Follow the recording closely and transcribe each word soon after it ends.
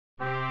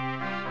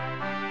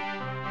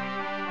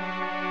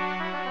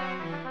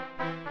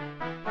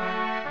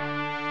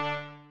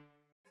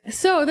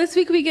So this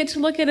week we get to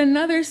look at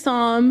another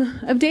Psalm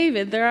of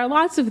David. There are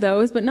lots of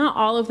those, but not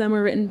all of them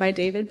were written by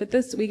David, but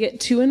this we get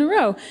two in a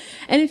row.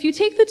 And if you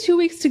take the 2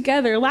 weeks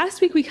together,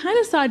 last week we kind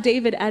of saw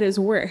David at his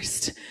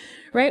worst,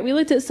 right? We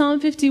looked at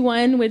Psalm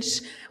 51,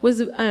 which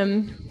was,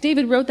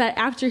 David wrote that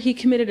after he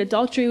committed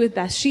adultery with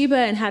Bathsheba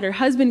and had her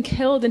husband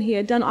killed, and he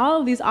had done all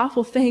of these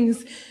awful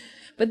things.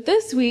 But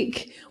this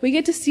week, we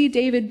get to see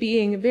David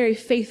being very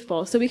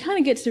faithful. So we kind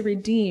of get to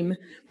redeem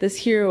this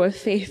hero of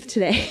faith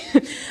today.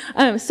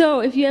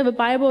 So if you have a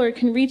Bible or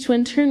can reach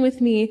one, turn with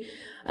me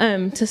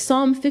to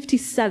Psalm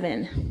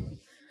 57.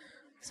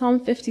 Psalm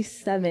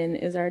 57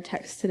 is our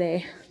text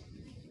today.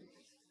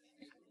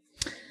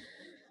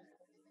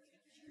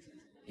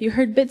 You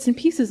heard bits and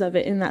pieces of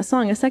it in that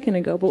song a second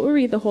ago, but we'll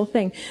read the whole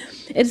thing.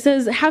 It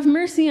says, "Have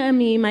mercy on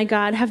me, my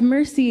God, have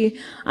mercy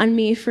on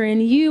me, for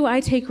in you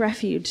I take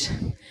refuge.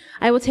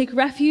 I will take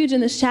refuge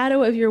in the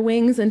shadow of your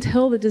wings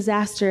until the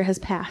disaster has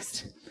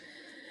passed.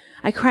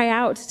 I cry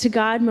out to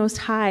God Most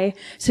High,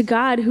 to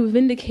God who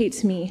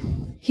vindicates me.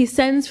 He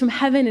sends from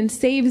heaven and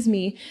saves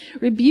me,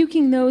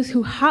 rebuking those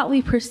who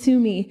hotly pursue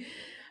me.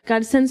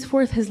 God sends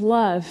forth his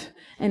love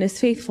and his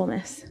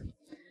faithfulness.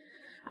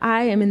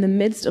 I am in the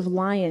midst of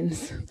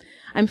lions.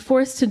 I'm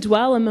forced to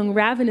dwell among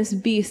ravenous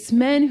beasts,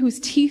 men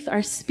whose teeth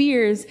are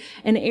spears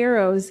and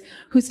arrows,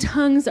 whose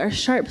tongues are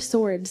sharp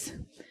swords.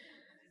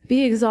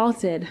 Be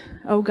exalted,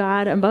 O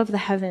God, above the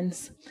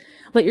heavens.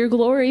 Let your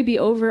glory be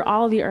over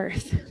all the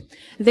earth.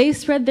 They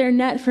spread their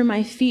net for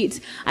my feet.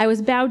 I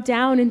was bowed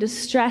down in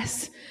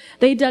distress.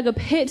 They dug a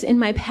pit in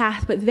my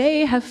path, but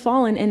they have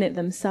fallen in it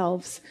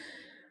themselves.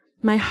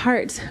 My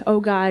heart, O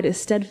God, is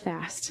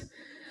steadfast.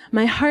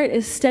 My heart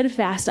is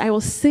steadfast. I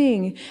will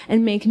sing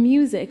and make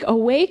music.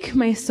 Awake,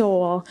 my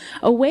soul.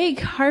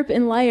 Awake, harp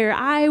and lyre.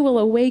 I will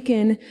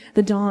awaken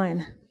the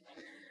dawn.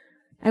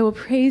 I will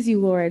praise you,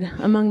 Lord,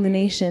 among the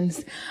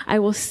nations. I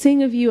will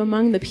sing of you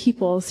among the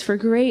peoples, for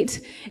great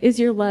is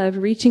your love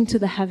reaching to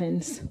the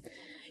heavens.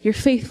 Your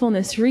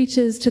faithfulness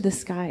reaches to the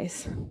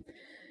skies.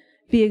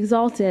 Be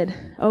exalted,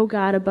 O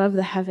God, above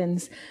the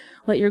heavens.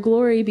 Let your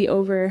glory be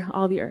over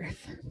all the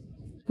earth."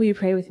 Will you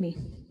pray with me?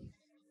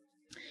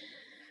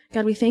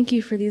 God, we thank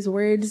you for these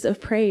words of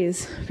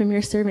praise from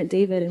your servant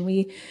David, and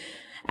we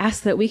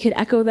ask that we could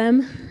echo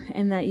them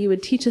and that you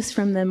would teach us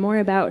from them more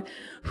about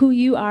who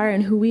you are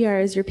and who we are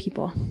as your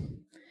people.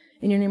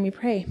 In your name we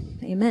pray.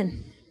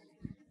 Amen.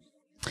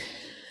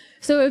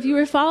 So if you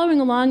were following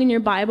along in your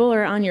Bible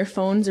or on your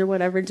phones or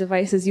whatever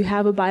devices you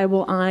have a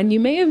Bible on, you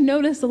may have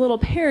noticed a little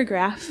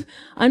paragraph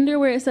under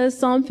where it says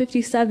Psalm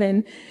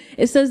 57.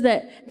 It says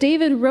that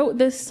David wrote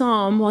this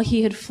psalm while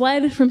he had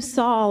fled from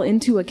Saul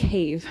into a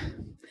cave.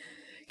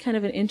 Kind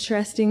of an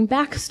interesting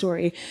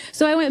backstory.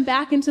 So I went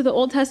back into the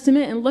Old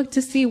Testament and looked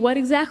to see what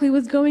exactly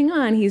was going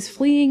on. He's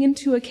fleeing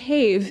into a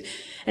cave.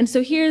 And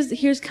so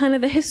here's kind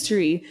of the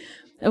history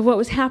of what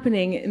was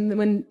happening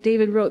when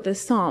David wrote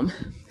this psalm.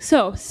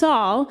 So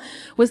Saul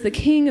was the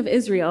king of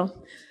Israel.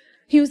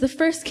 He was the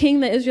first king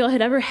that Israel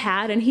had ever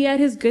had, and he had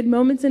his good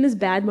moments and his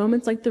bad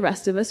moments like the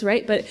rest of us,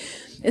 right? But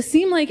it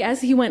seemed like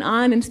as he went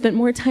on and spent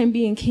more time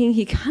being king,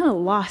 he kind of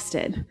lost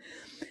it.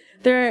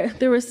 There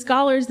were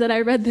scholars that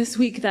I read this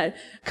week that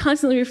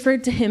constantly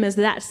referred to him as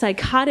that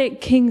psychotic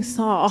King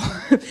Saul.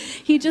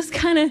 He just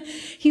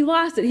he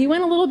lost it. He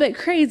went a little bit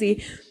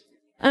crazy.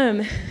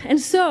 And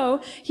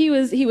so he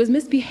was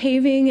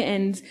misbehaving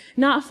and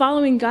not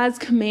following God's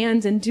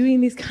commands and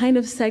doing these kind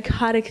of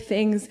psychotic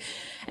things.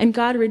 And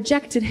God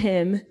rejected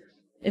him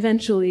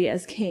eventually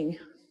as king.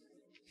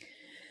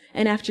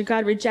 And after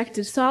God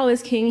rejected Saul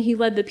as king, he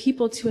led the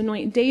people to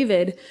anoint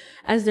David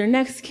as their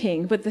next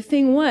king. But the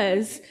thing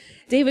was,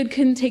 David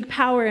couldn't take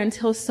power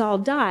until Saul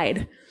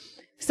died.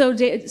 So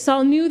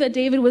Saul knew that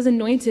David was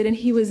anointed, and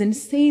he was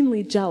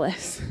insanely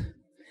jealous.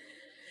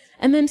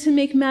 And then to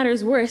make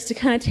matters worse, to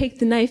kind of take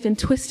the knife and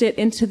twist it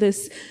into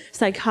this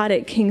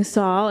psychotic King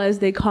Saul, as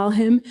they call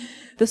him,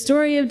 the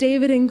story of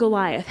David and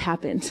Goliath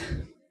happened.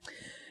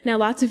 Now,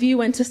 lots of you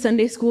went to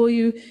Sunday school.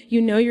 You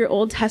know your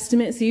Old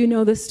Testament, so you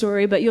know this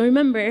story. But you'll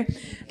remember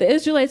the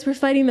Israelites were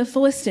fighting the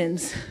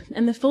Philistines.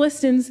 And the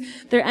Philistines,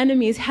 their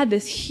enemies, had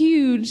this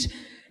huge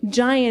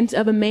giant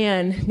of a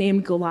man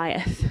named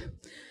Goliath.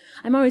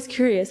 I'm always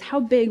curious, how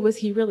big was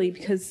he really?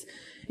 Because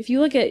if you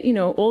look at,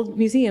 old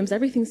museums,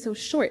 everything's so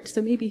short,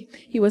 so maybe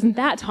he wasn't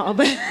that tall.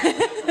 But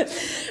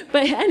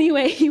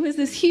anyway, he was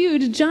this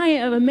huge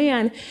giant of a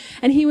man,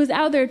 and he was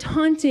out there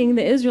taunting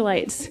the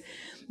Israelites,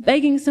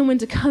 begging someone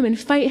to come and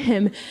fight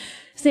him,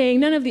 saying,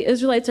 none of the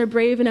Israelites are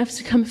brave enough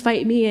to come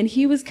fight me. And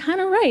he was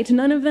kind of right.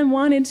 None of them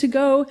wanted to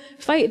go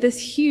fight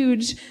this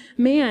huge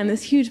man,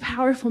 this huge,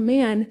 powerful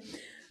man,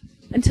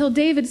 until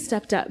David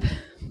stepped up.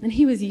 And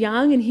he was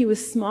young and he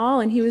was small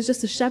and he was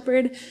just a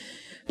shepherd.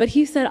 But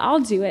he said,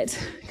 I'll do it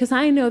because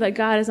I know that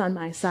God is on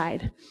my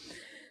side.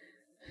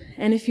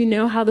 And if you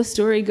know how the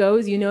story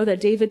goes, you know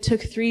that David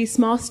took 3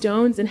 small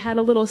stones and had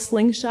a little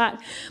slingshot.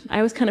 I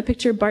always kind of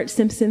picture Bart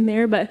Simpson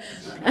there, but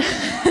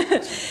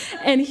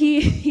and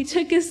he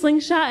took his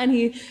slingshot and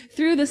he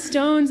threw the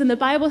stones, and the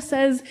Bible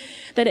says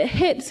that it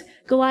hit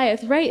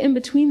Goliath right in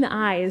between the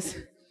eyes.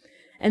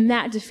 and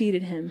that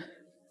defeated him.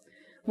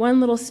 One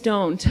little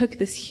stone took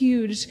this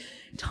huge,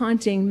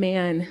 taunting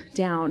man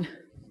down.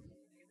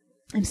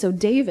 And so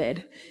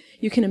David,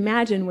 you can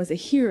imagine, was a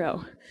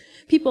hero.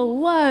 People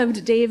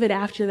loved David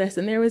after this,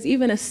 and there was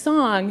even a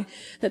song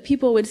that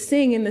people would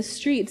sing in the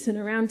streets and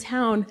around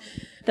town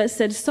that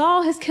said,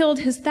 Saul has killed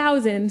his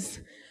thousands,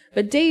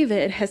 but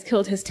David has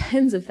killed his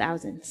tens of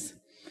thousands.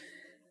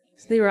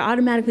 So they were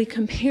automatically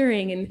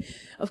comparing, and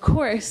of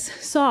course,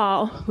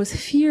 Saul was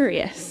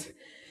furious.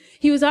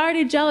 He was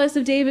already jealous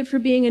of David for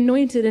being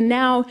anointed, and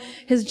now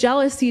his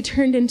jealousy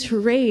turned into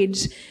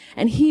rage,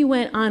 and he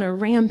went on a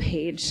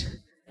rampage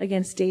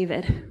against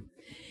David.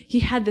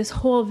 He had this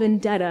whole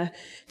vendetta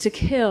to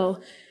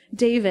kill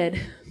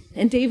David,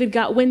 and David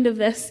got wind of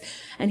this,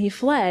 and he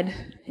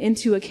fled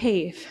into a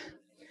cave.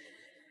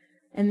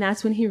 And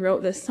that's when he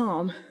wrote this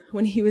psalm,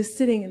 when he was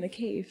sitting in the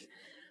cave.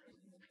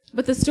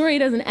 But the story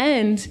doesn't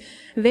end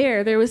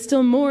there. There was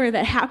still more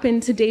that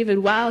happened to David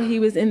while he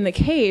was in the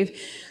cave.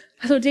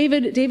 So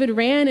David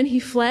ran and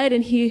he fled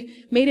and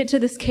he made it to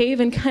this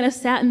cave and kind of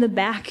sat in the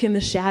back in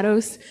the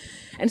shadows.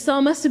 And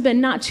Saul must have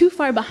been not too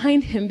far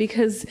behind him,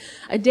 because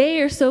a day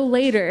or so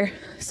later,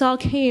 Saul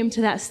came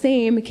to that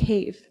same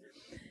cave.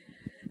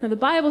 Now the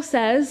Bible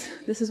says,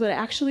 this is what it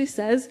actually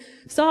says,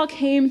 Saul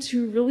came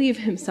to relieve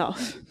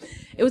himself.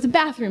 It was a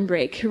bathroom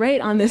break,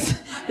 right, on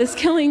this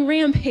killing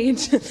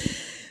rampage.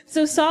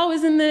 So Saul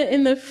was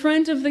in the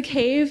front of the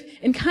cave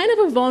in kind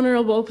of a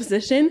vulnerable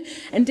position,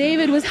 and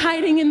David was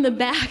hiding in the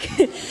back.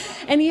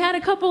 And he had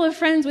a couple of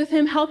friends with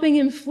him helping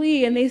him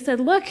flee, and they said,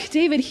 look,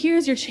 David,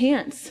 here's your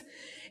chance.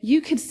 You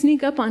could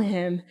sneak up on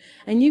him,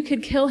 and you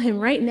could kill him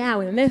right now,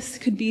 and this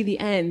could be the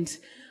end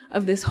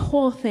of this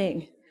whole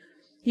thing.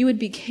 You would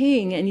be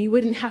king, and you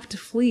wouldn't have to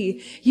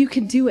flee. You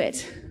could do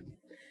it.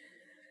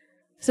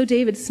 So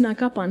David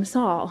snuck up on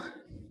Saul.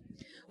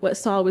 What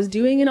Saul was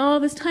doing in all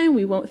this time,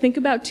 we won't think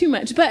about too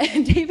much, but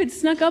David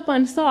snuck up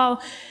on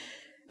Saul,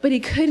 but he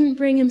couldn't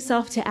bring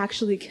himself to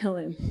actually kill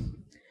him.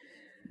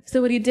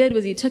 So what he did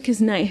was he took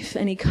his knife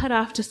and he cut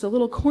off just a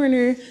little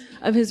corner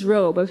of his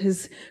robe, of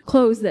his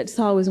clothes that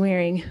Saul was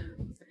wearing,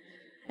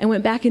 and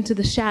went back into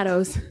the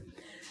shadows.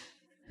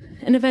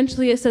 And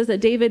eventually it says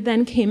that David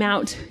then came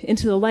out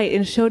into the light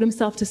and showed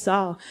himself to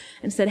Saul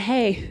and said,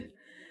 hey,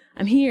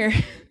 I'm here.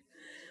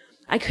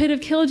 I could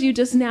have killed you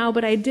just now,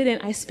 but I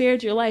didn't. I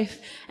spared your life.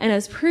 And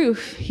as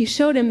proof, he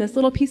showed him this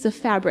little piece of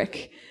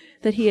fabric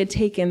that he had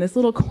taken, this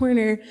little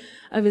corner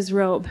of his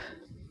robe.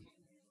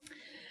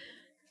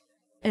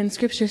 And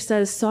scripture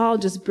says Saul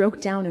just broke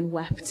down and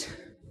wept.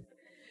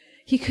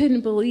 He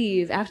couldn't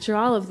believe, after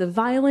all of the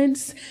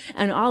violence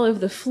and all of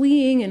the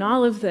fleeing and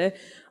all of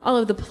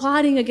the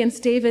plotting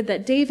against David,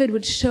 that David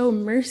would show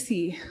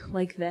mercy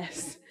like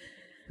this,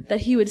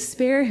 that he would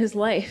spare his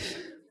life.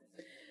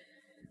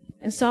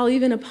 And Saul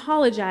even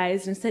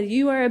apologized and said,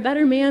 you are a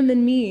better man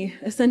than me,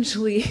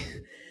 essentially.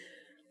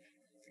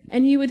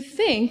 And you would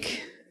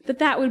think that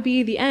that would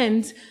be the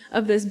end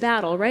of this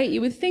battle, right?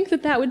 You would think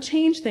that that would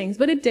change things,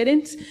 but it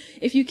didn't.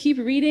 If you keep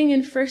reading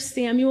in 1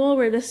 Samuel,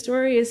 where the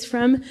story is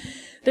from,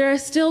 there are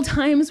still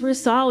times where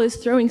Saul is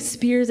throwing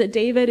spears at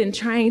David and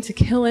trying to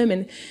kill him,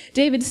 and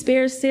David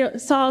spares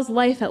Saul's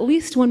life at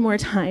least one more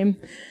time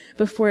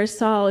before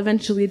Saul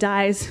eventually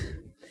dies.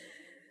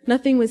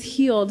 Nothing was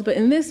healed, but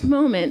in this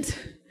moment,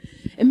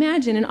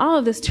 imagine in all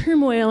of this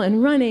turmoil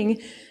and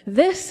running,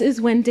 this is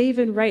when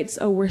David writes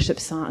a worship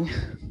song.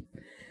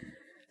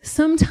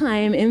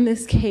 Sometime in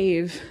this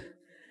cave,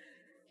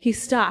 he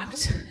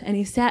stopped and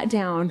he sat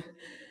down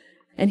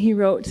and he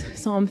wrote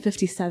Psalm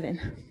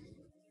 57.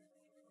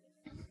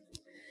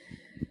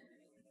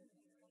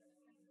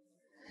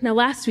 Now,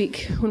 last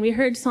week, when we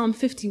heard Psalm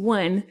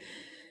 51,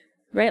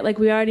 right, like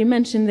we already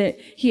mentioned that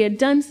he had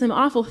done some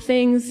awful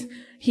things.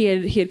 He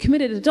had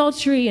committed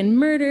adultery and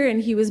murder,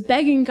 and he was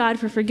begging God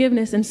for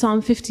forgiveness in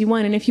Psalm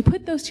 51. And if you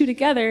put those two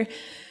together,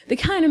 they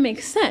kind of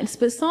make sense.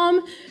 But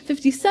Psalm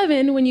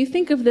 57, when you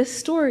think of this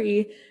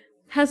story,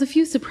 has a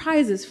few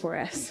surprises for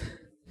us.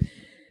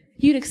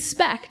 You'd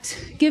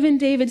expect, given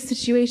David's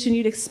situation,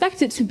 you'd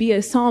expect it to be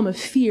a psalm of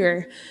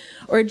fear,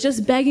 or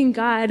just begging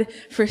God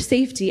for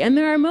safety. And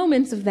there are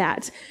moments of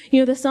that.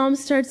 You know, the psalm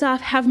starts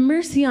off, have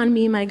mercy on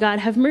me, my God,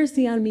 have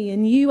mercy on me.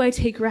 In you I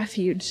take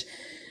refuge.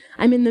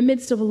 I'm in the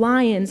midst of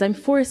lions. I'm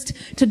forced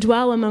to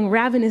dwell among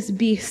ravenous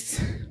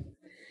beasts.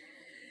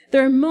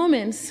 There are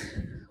moments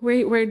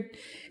where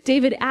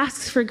David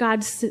asks for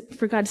God's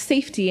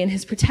safety and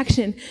his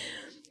protection.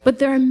 But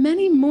there are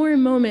many more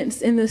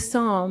moments in this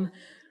psalm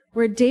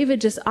where David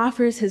just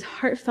offers his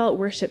heartfelt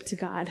worship to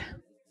God,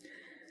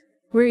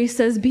 where he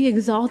says, be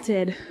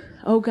exalted,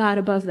 O God,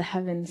 above the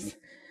heavens.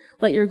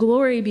 Let your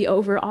glory be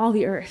over all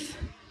the earth.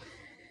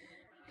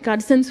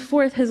 God sends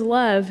forth his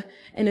love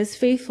and his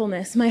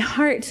faithfulness. My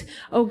heart,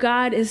 O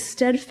God, is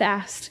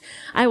steadfast.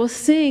 I will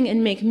sing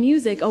and make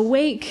music.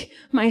 Awake,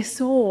 my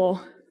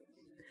soul.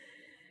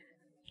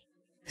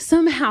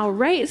 Somehow,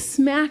 right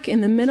smack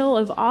in the middle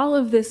of all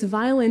of this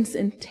violence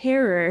and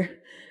terror,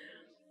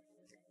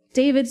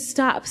 David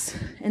stops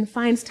and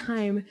finds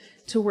time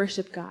to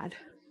worship God.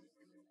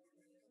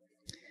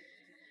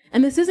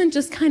 And this isn't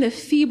just kind of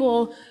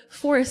feeble,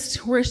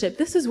 forced worship.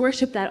 This is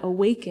worship that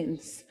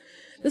awakens.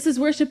 This is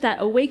worship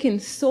that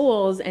awakens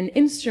souls and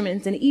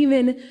instruments, and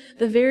even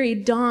the very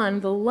dawn,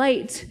 the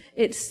light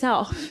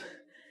itself,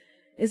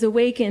 is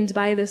awakened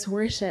by this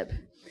worship.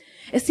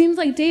 It seems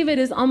like David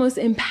is almost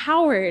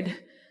empowered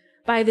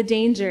by the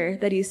danger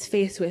that he's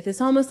faced with.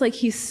 It's almost like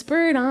he's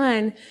spurred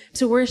on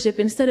to worship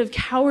instead of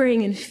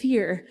cowering in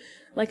fear,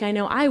 like I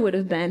know I would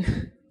have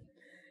been.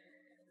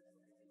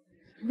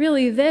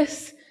 Really,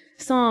 this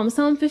Psalm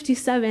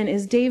 57,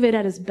 is David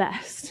at his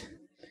best.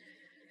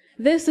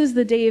 This is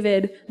the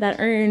David that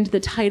earned the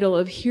title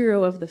of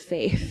hero of the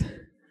faith.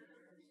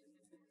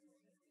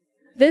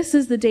 This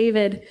is the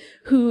David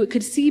who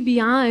could see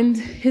beyond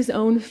his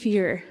own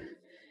fear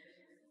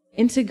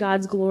into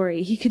God's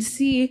glory. He could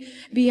see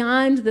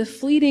beyond the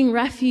fleeting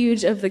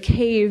refuge of the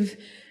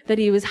cave that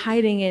he was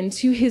hiding in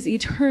to his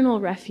eternal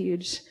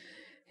refuge,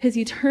 his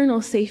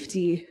eternal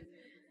safety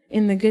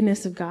in the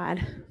goodness of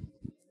God.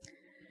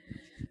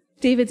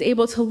 David's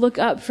able to look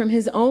up from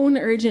his own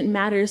urgent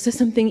matters to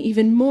something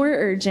even more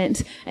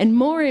urgent and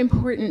more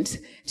important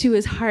to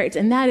his heart,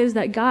 and that is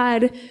that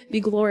God be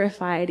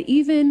glorified,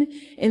 even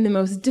in the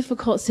most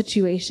difficult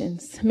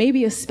situations,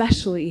 maybe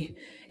especially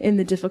in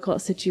the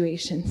difficult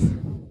situations.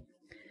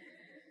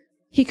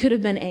 He could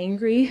have been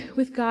angry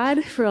with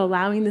God for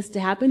allowing this to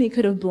happen. He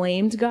could have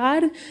blamed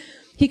God.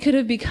 He could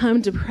have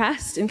become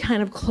depressed and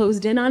kind of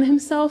closed in on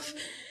himself,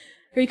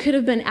 or he could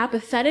have been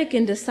apathetic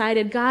and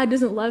decided, God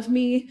doesn't love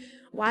me.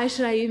 Why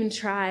should I even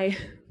try?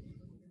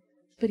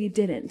 But he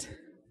didn't.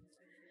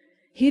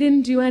 He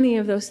didn't do any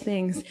of those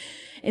things.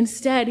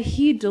 Instead,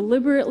 he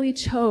deliberately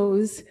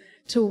chose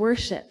to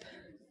worship.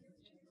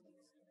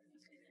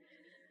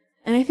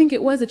 And I think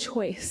it was a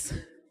choice.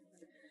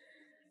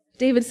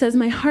 David says,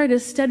 my heart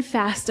is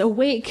steadfast,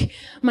 awake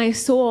my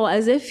soul,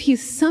 as if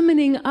he's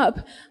summoning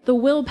up the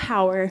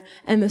willpower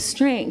and the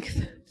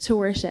strength to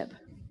worship.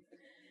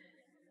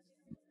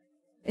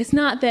 It's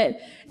not that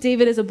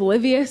David is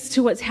oblivious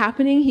to what's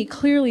happening. He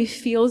clearly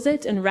feels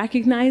it and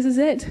recognizes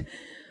it.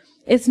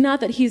 It's not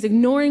that he's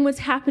ignoring what's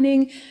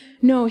happening.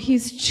 No,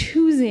 he's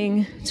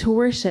choosing to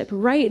worship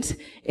right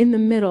in the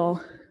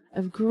middle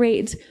of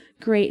great,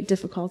 great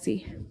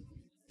difficulty.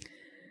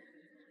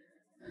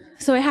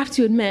 So I have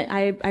to admit,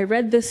 I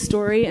read this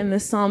story and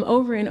this psalm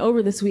over and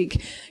over this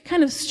week,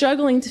 kind of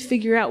struggling to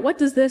figure out, what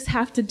does this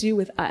have to do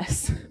with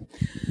us?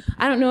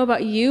 I don't know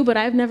about you, but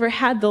I've never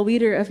had the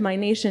leader of my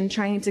nation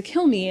trying to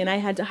kill me, and I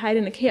had to hide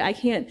in a cave. I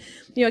can't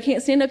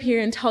stand up here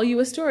and tell you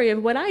a story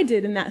of what I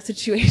did in that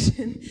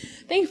situation.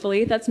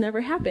 Thankfully, that's never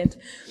happened.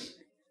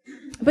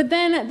 But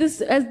then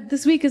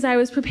this week, as I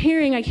was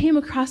preparing, I came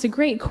across a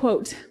great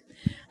quote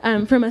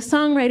from a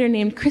songwriter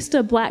named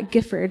Krista Black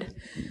Gifford,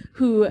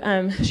 who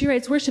she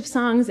writes worship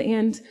songs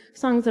and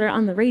songs that are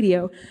on the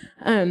radio.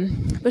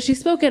 But she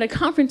spoke at a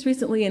conference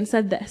recently and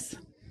said this.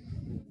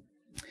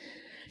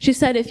 She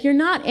said, if you're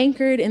not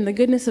anchored in the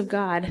goodness of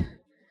God,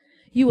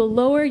 you will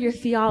lower your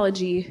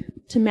theology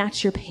to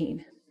match your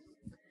pain.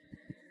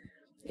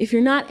 If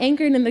you're not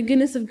anchored in the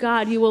goodness of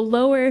God, you will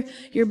lower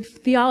your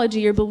theology,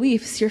 your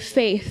beliefs, your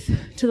faith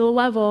to the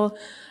level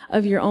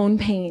of your own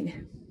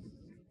pain.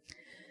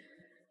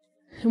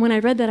 And when I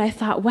read that, I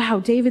thought, wow,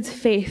 David's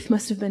faith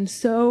must have been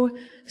so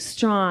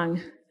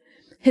strong.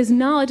 His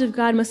knowledge of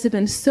God must have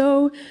been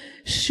so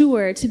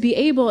sure to be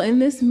able in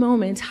this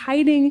moment,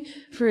 hiding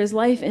for his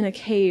life in a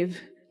cave,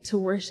 to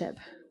worship.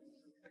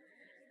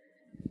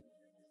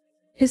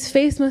 His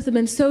faith must have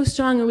been so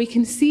strong, and we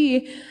can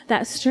see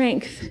that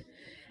strength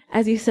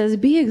as he says,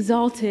 be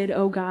exalted,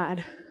 O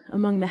God,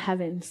 among the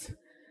heavens,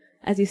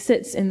 as he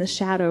sits in the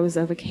shadows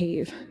of a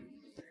cave.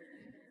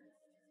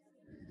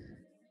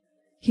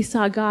 He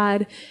saw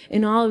God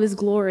in all of his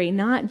glory,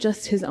 not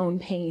just his own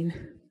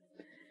pain.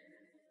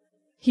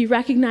 He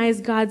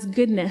recognized God's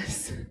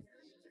goodness,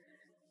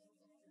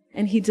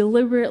 and he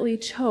deliberately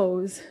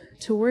chose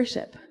to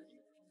worship.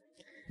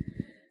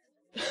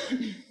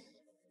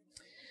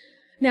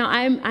 Now,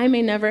 I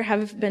may never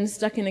have been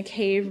stuck in a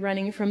cave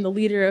running from the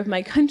leader of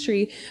my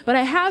country, but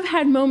I have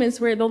had moments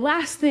where the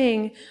last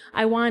thing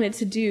I wanted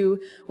to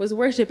do was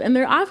worship. And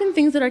there are often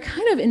things that are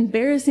kind of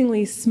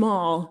embarrassingly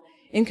small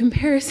in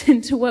comparison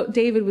to what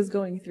David was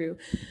going through.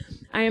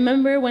 I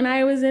remember when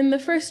I was in the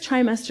first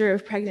trimester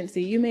of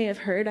pregnancy, you may have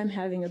heard I'm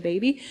having a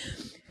baby,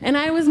 and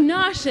I was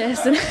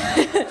nauseous. And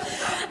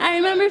I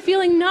remember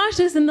feeling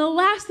nauseous, and the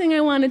last thing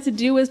I wanted to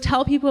do was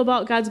tell people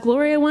about God's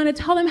glory. I wanted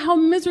to tell them how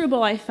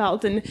miserable I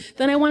felt, and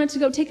then I wanted to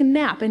go take a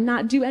nap and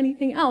not do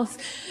anything else.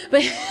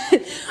 But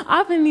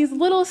often these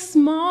little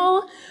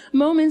small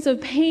moments of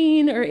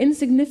pain or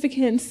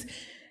insignificance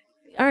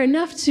are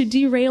enough to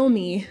derail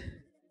me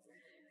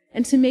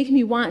and to make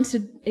me want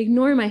to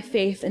ignore my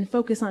faith and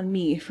focus on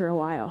me for a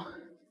while.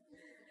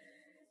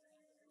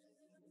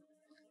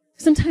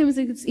 Sometimes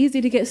it's easy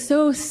to get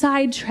so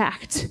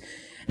sidetracked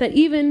that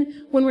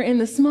even when we're in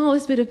the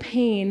smallest bit of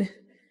pain,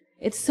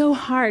 it's so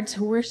hard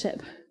to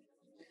worship.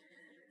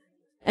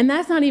 And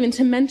that's not even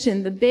to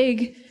mention the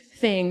big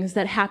things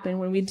that happen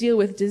when we deal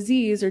with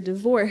disease or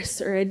divorce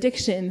or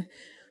addiction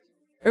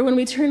Or when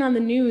we turn on the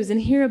news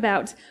and hear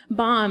about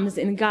bombs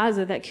in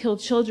Gaza that killed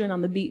children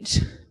on the beach,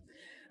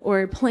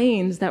 or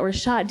planes that were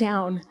shot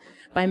down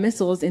by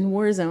missiles in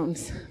war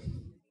zones.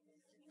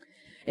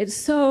 It's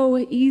so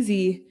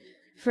easy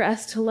for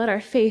us to let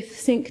our faith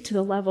sink to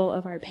the level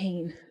of our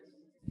pain.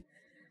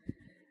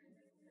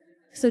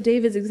 So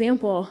David's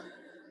example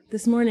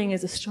this morning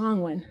is a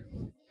strong one.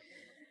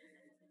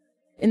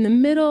 In the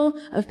middle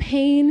of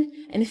pain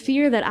and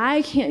fear that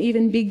I can't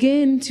even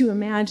begin to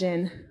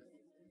imagine,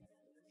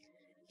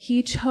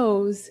 he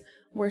chose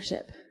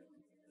worship.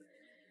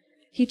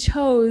 He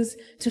chose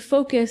to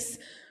focus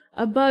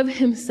above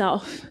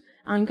himself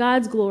on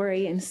God's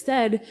glory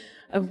instead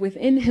of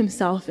within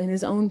himself in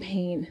his own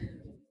pain.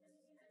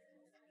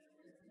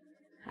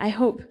 I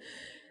hope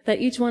that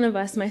each one of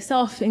us,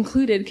 myself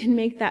included, can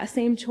make that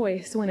same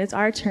choice when it's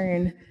our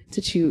turn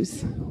to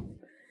choose.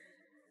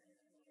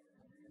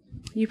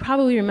 You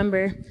probably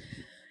remember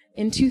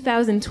in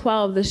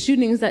 2012 the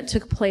shootings that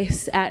took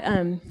place at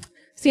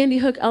Sandy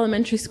Hook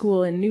Elementary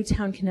School in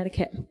Newtown,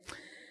 Connecticut.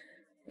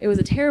 It was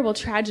a terrible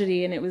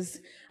tragedy, and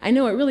I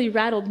know it really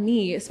rattled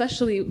me,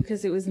 especially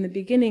because it was in the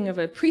beginning of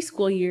a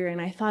preschool year, and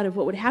I thought of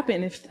what would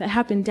happen if that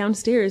happened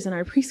downstairs in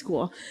our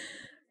preschool.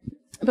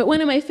 But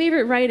one of my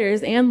favorite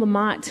writers, Anne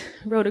Lamott,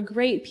 wrote a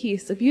great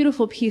piece, a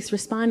beautiful piece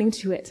responding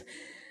to it,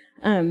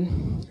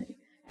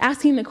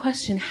 asking the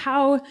question,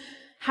 how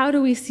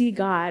do we see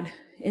God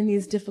in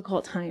these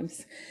difficult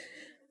times?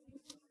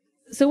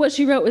 So what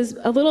she wrote was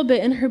a little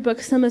bit in her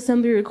book, Some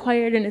Assembly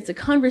Required, and it's a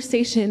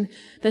conversation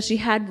that she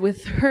had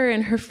with her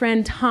and her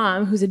friend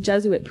Tom, who's a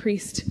Jesuit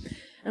priest.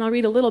 And I'll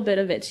read a little bit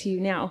of it to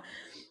you now.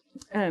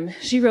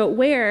 She wrote,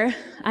 "Where,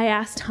 I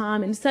asked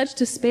Tom, in such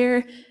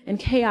despair and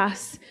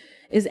chaos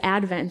is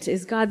Advent,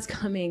 is God's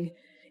coming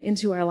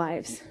into our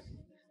lives?"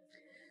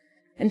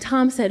 And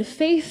Tom said,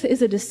 "Faith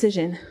is a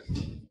decision.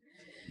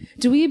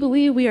 Do we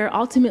believe we are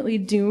ultimately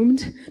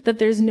doomed, that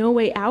there's no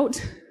way out?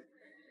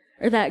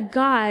 Or that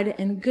God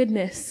and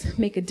goodness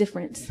make a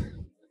difference?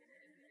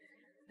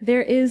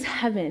 There is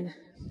heaven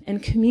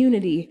and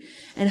community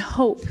and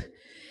hope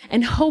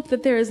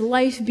that there is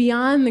life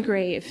beyond the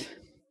grave."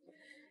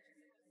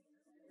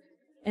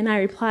 And I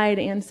replied,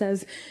 Anne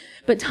says,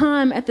 "But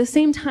Tom, at the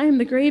same time,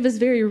 the grave is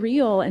very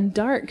real and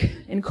dark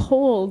and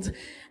cold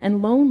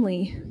and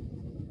lonely."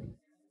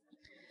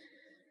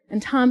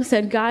 And Tom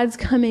said, "God's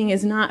coming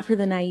is not for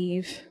the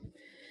naive,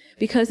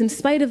 because in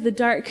spite of the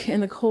dark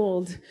and the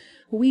cold,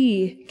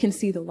 we can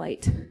see the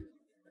light.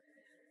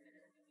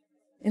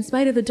 In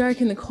spite of the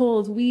dark and the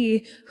cold,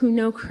 we who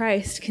know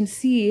Christ can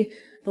see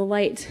the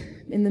light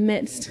in the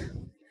midst."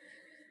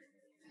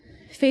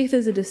 Faith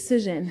is a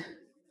decision,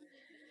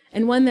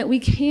 and one that we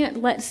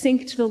can't let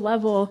sink to the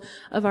level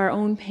of our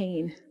own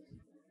pain.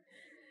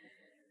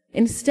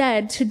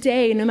 Instead,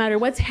 today, no matter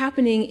what's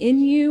happening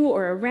in you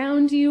or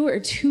around you or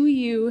to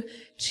you,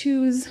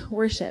 choose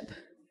worship,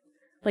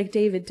 like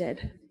David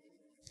did.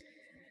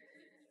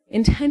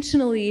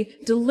 Intentionally,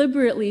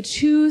 deliberately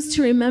choose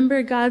to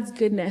remember God's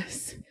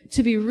goodness,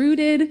 to be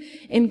rooted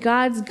in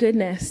God's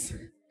goodness,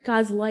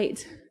 God's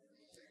light,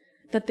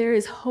 that there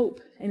is hope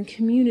and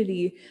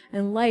community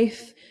and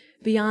life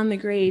beyond the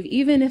grave,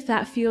 even if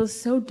that feels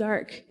so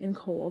dark and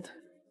cold.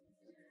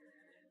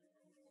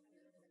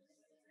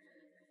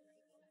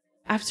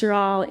 After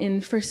all,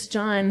 in 1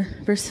 John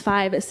verse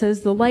 5, it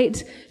says, "The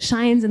light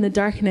shines in the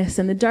darkness,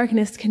 and the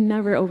darkness can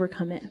never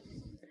overcome it."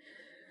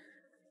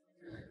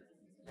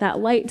 That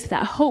light,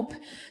 that hope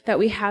that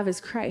we have is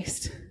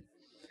Christ.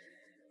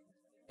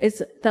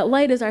 That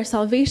light is our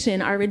salvation,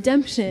 our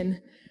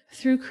redemption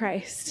through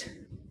Christ.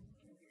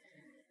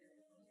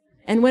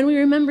 And when we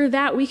remember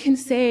that, we can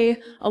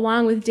say,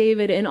 along with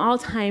David, in all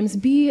times,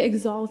 "Be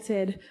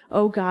exalted,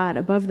 O God,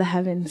 above the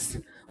heavens.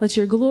 Let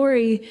your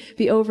glory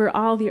be over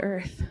all the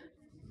earth."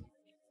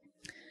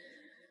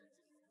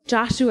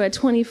 Joshua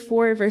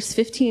 24, verse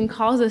 15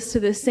 calls us to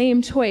the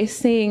same choice,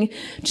 saying,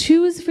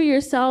 "Choose for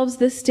yourselves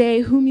this day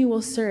whom you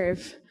will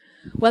serve,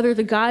 whether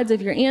the gods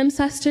of your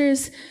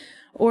ancestors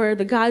or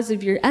the gods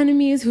of your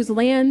enemies whose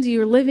land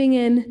you're living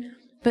in.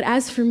 But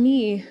as for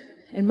me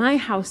and my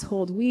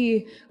household,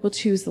 we will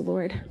choose the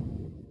Lord."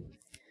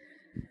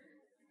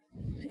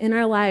 In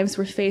our lives,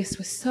 we're faced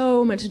with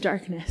so much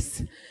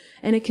darkness,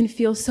 and it can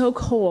feel so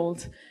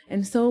cold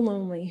and so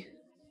lonely.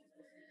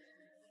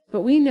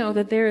 But we know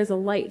that there is a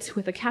light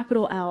with a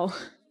capital L,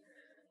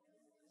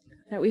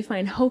 that we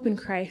find hope in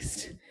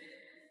Christ,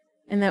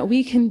 and that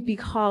we can be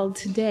called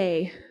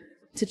today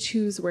to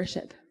choose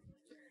worship.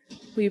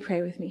 Will you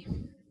pray with me?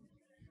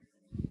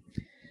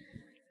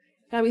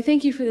 God, we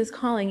thank you for this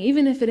calling,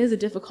 even if it is a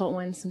difficult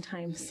one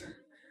sometimes.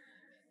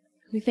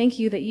 We thank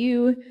you that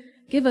you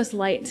give us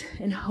light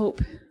and hope,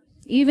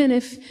 even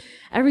if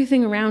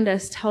everything around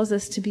us tells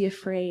us to be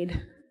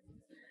afraid.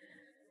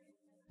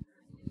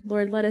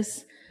 Lord, let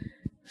us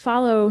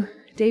follow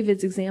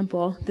David's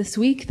example this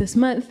week, this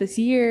month, this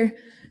year,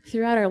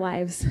 throughout our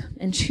lives,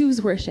 and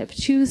choose worship.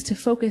 Choose to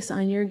focus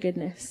on your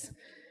goodness,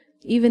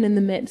 even in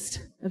the midst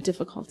of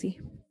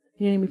difficulty.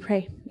 In your name we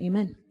pray.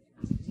 Amen.